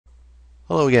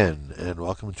Hello again, and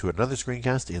welcome to another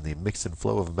screencast in the Mix and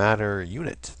Flow of Matter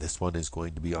unit. This one is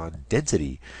going to be on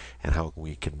density and how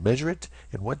we can measure it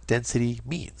and what density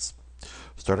means.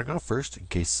 Starting off first, in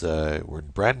case we're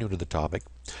brand new to the topic,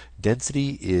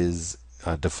 density is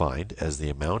defined as the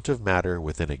amount of matter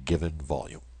within a given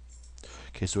volume.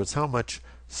 Okay, so it's how much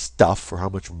stuff or how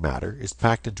much matter is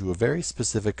packed into a very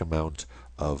specific amount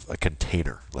of a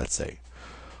container, let's say.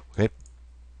 Okay,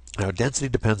 now, density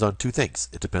depends on two things.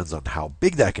 It depends on how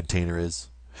big that container is,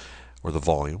 or the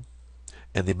volume,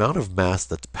 and the amount of mass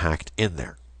that's packed in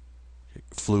there.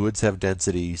 Fluids have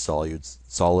density,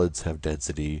 solids have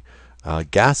density,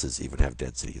 gases even have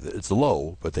density. It's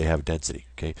low, but they have density.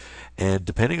 Okay, and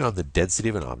depending on the density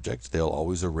of an object, they'll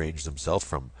always arrange themselves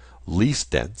from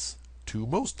least dense to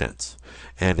most dense.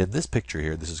 And in this picture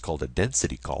here, this is called a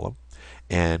density column.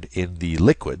 And in the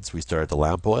liquids, we start at the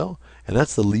lamp oil, and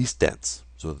that's the least dense.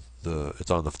 So it's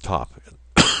on the top.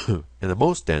 And the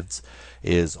most dense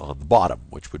is on the bottom,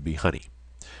 which would be honey.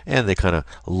 And they kind of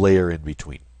layer in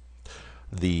between.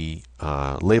 The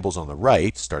labels on the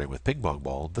right, starting with ping pong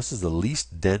ball, this is the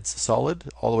least dense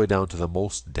solid all the way down to the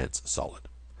most dense solid.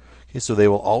 Okay, so they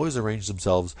will always arrange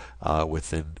themselves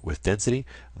with density,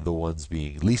 the ones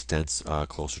being least dense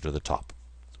closer to the top.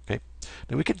 Okay,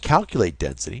 now we can calculate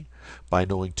density by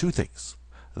knowing two things: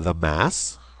 the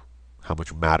mass, how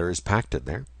much matter is packed in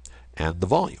there, and the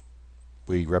volume.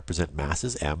 We represent mass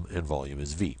as m and volume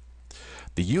as v.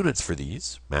 The units for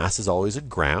these, mass is always in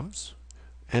grams,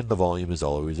 and the volume is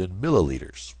always in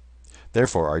milliliters.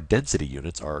 Therefore, our density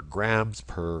units are grams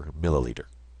per milliliter.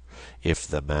 If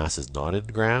the mass is not in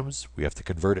grams, we have to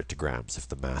convert it to grams. If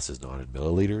the mass is not in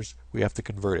milliliters, we have to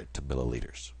convert it to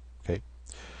milliliters. Okay.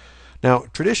 Now,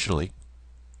 traditionally,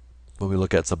 when we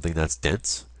look at something that's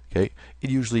dense, okay,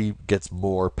 it usually gets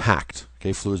more packed.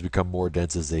 Okay, fluids become more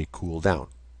dense as they cool down.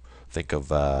 Think of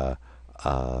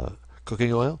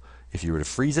cooking oil. If you were to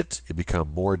freeze it, it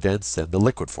becomes more dense than the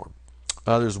liquid form.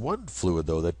 There's one fluid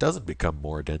though that doesn't become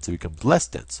more dense; it becomes less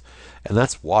dense, and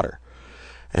that's water.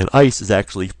 And ice is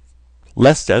actually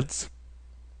less dense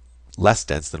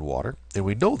than water, and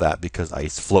we know that because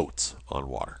ice floats on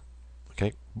water.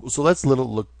 Okay, so let's look a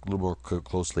little more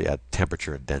closely at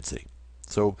temperature and density.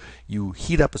 So you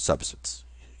heat up a substance,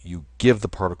 you give the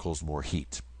particles more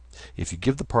heat. If you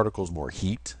give the particles more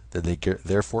heat, then they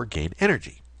therefore gain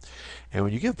energy. And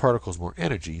when you give particles more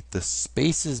energy, the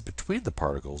spaces between the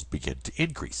particles begin to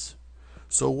increase.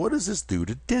 So what does this do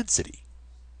to density?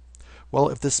 Well,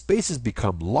 if the spaces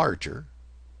become larger,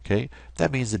 okay,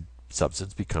 that means the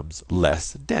substance becomes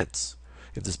less dense.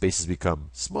 If the spaces become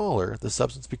smaller, the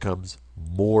substance becomes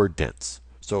more dense.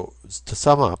 So to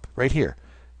sum up, right here,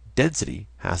 density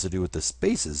has to do with the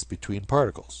spaces between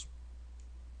particles.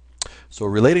 So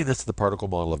relating this to the particle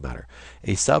model of matter,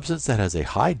 a substance that has a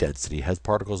high density has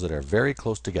particles that are very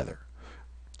close together,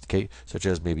 okay, such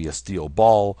as maybe a steel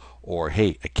ball, or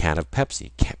hey, a can of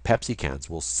Pepsi. Pepsi cans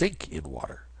will sink in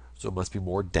water, so it must be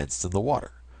more dense than the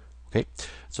water. Okay,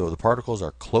 so the particles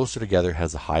are closer together,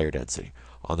 has a higher density.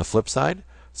 On the flip side,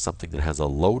 something that has a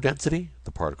low density,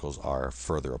 the particles are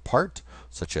further apart,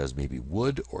 such as maybe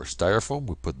wood or styrofoam.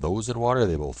 We put those in water,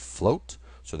 they both float,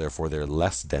 so therefore they're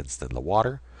less dense than the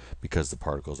water because the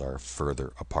particles are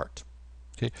further apart.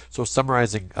 Okay, so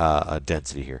summarizing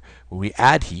density here, when we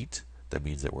add heat, that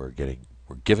means that we're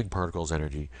giving particles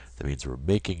energy. That means we're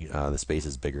making the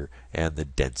spaces bigger, and the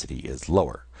density is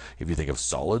lower. If you think of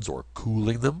solids or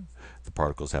cooling them, the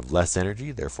particles have less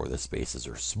energy, therefore the spaces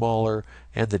are smaller,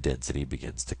 and the density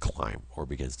begins to climb or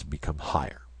begins to become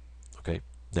higher. Okay,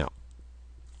 now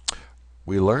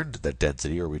we learned that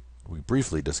density, or we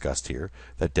briefly discussed here,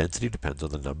 that density depends on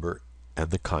the number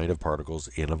and the kind of particles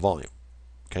in a volume.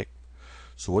 Okay,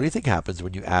 so what do you think happens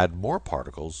when you add more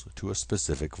particles to a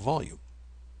specific volume?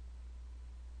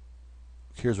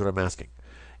 Here's what I'm asking.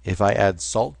 If I add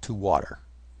salt to water,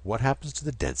 what happens to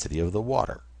the density of the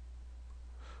water?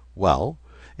 Well,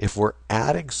 if we're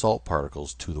adding salt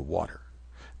particles to the water,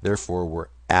 therefore we're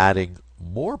adding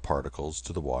more particles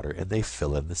to the water and they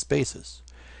fill in the spaces.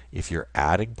 If you're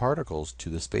adding particles to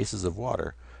the spaces of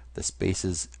water, the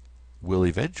spaces will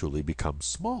eventually become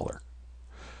smaller.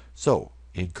 So,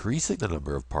 increasing the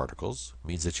number of particles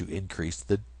means that you increase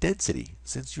the density,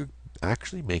 since you're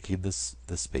actually making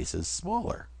the spaces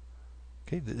smaller.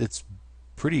 Okay, it's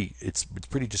pretty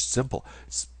just simple.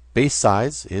 Space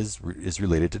size is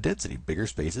related to density. Bigger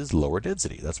spaces, lower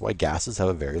density. That's why gases have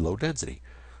a very low density.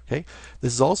 Okay,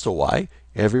 this is also why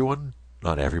everyone,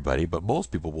 not everybody, but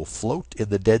most people will float in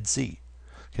the Dead Sea.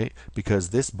 Okay, because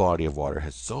this body of water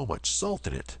has so much salt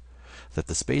in it that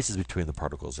the spaces between the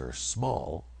particles are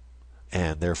small,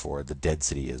 and therefore the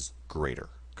density is greater.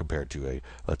 compared to a,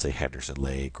 let's say, Henderson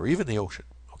Lake or even the ocean.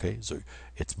 Okay, so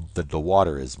it's the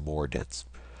water is more dense.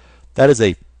 That is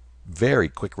a very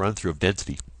quick run through of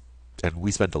density, and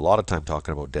we spent a lot of time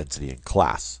talking about density in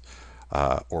class,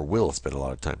 or will spend a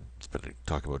lot of time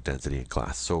talking about density in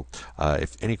class. So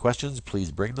if any questions,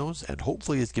 please bring those, and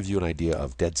hopefully this gives you an idea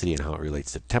of density and how it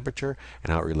relates to temperature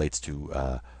and how it relates to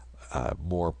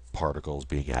more particles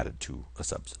being added to a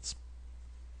substance.